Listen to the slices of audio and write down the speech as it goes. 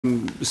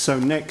So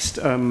next,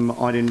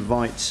 I'd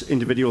invite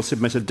individual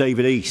submitter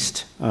David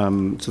East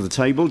to the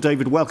table.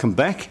 David, welcome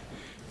back.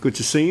 Good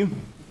to see you.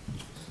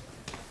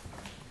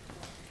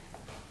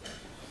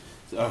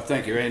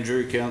 Thank you,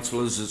 Andrew.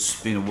 Councillors,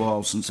 it's been a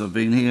while since I've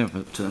been here,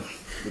 but good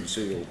to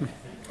see you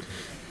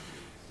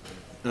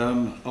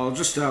all. I'll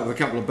just start with a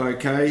couple of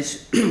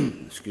bouquets.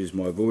 Excuse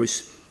my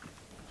voice.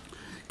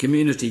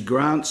 Community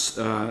grants.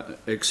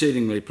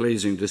 Exceedingly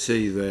pleasing to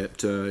see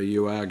that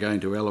you are going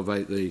to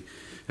elevate the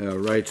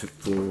rate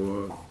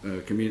for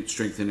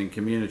Strengthening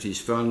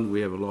Communities Fund. We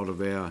have a lot of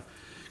our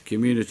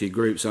community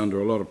groups under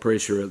a lot of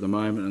pressure at the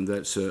moment, and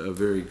that's a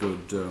very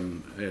good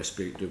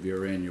aspect of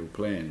your annual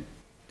plan.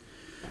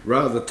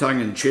 Rather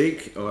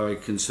tongue-in-cheek, I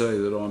can say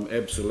that I'm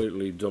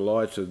absolutely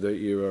delighted that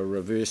you are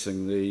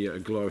reversing the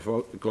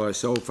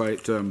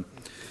glyphosate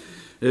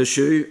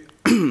issue.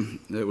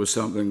 That was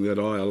something that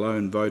I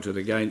alone voted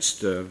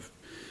against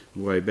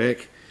way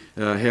back.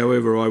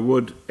 However, I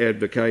would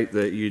advocate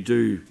that you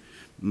do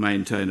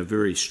maintain a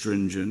very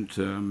stringent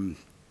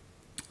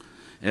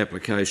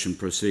application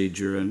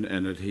procedure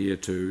and adhere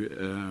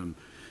to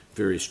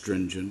very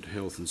stringent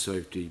health and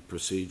safety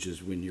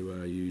procedures when you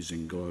are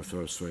using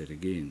glyphosate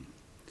again.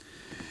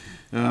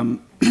 On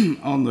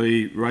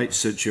the rate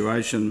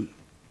situation,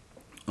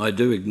 I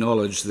do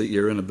acknowledge that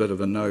you're in a bit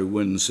of a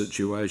no-win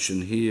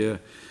situation here,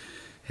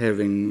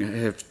 having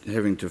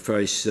to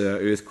face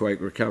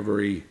earthquake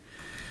recovery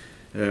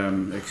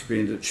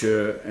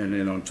expenditure, and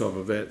then on top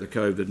of that the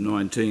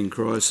COVID-19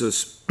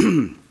 crisis.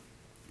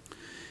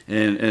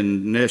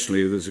 and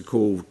nationally there's a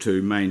call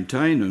to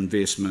maintain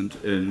investment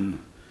in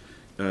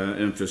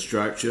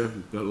infrastructure,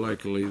 but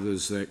locally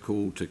there's that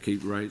call to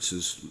keep rates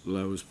as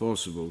low as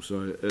possible.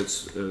 So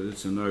it's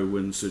a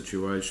no-win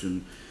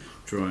situation,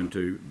 trying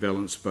to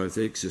balance both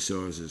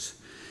exercises.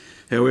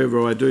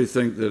 However, I do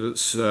think that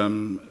it's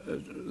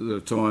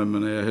the time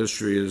in our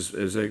history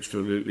is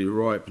absolutely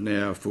ripe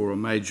now for a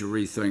major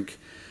rethink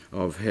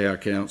of how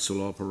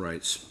council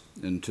operates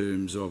in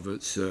terms of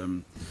its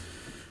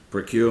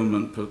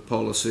procurement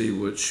policy,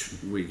 which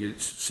we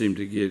seem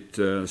to get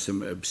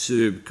some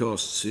absurd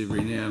costs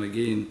every now and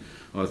again.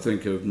 I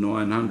think of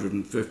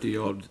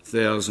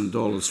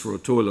 $950,000 for a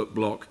toilet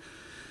block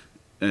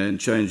and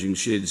changing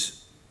sheds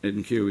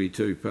in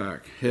QE2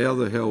 Park. How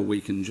the hell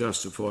we can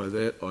justify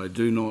that, I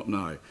do not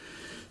know.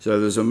 So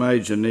there's a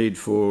major need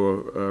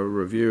for a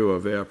review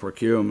of our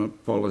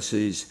procurement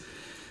policies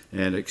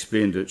and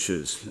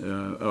expenditures.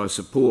 I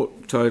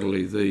support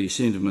totally the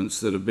sentiments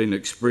that have been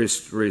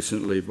expressed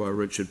recently by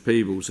Richard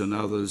Peebles and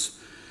others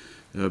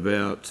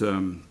about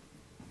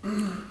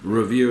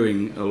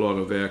reviewing a lot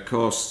of our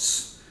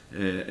costs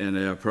and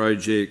our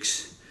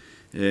projects,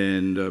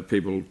 and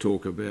people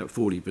talk about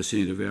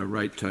 40% of our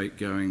rate take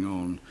going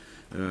on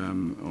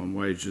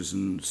wages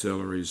and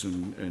salaries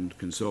and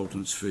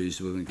consultants'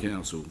 fees within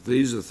council.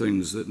 These are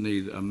things that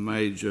need a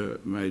major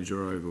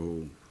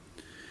overhaul.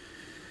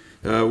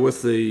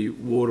 With the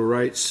water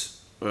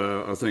rates,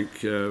 I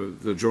think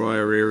the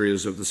drier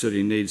areas of the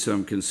city need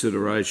some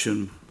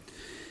consideration,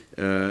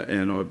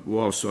 and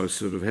whilst I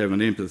sort of have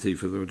an empathy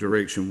for the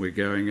direction we're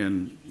going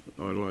in,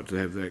 I'd like to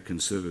have that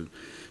considered.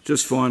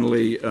 Just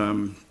finally,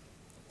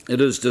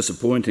 it is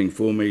disappointing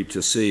for me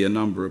to see a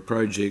number of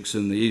projects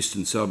in the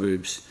eastern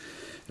suburbs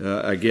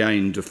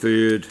again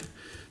deferred.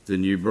 The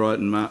New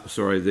Brighton, the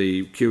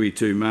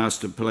QE2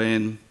 master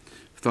plan,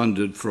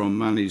 funded from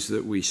monies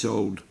that we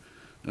sold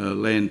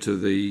land to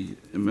the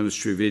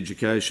Ministry of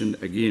Education,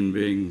 again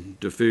being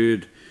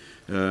deferred.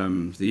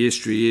 The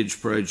Estuary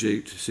Edge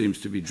project seems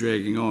to be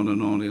dragging on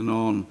and on and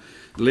on.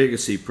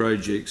 Legacy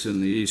projects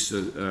in the east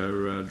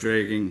are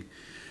dragging.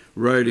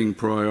 Roading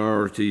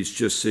priorities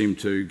just seem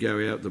to go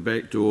out the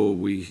back door.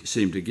 We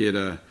seem to get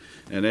an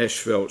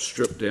asphalt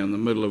strip down the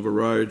middle of a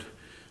road,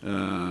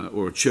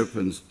 or a chip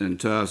and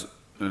tar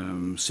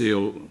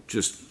seal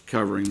just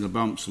covering the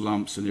bumps,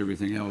 lumps and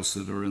everything else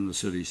that are in the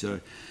city.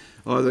 So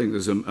I think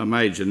there's a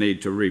major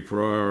need to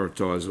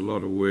reprioritise a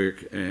lot of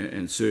work,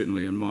 and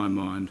certainly in my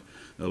mind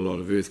a lot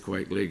of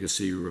earthquake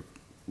legacy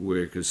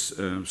work is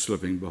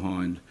slipping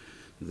behind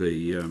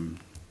the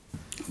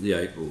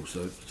 8 ball.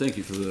 So thank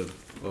you for the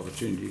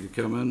opportunity to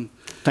come in.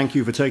 Thank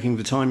you for taking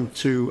the time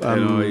to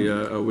and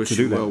I wish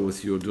you well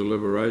with your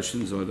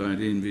deliberations. I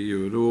don't envy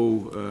you at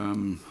all.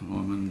 I'm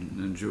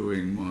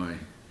enjoying my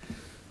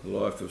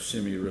life of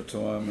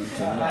semi-retirement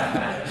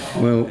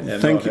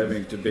and not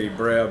having to be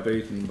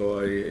browbeaten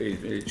by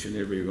each and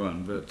every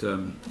one. But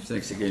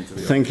thanks again for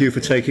the Thank you for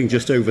taking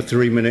just over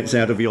 3 minutes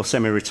out of your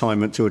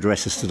semi-retirement to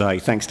address us today.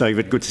 Thanks,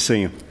 David. Good to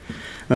see you.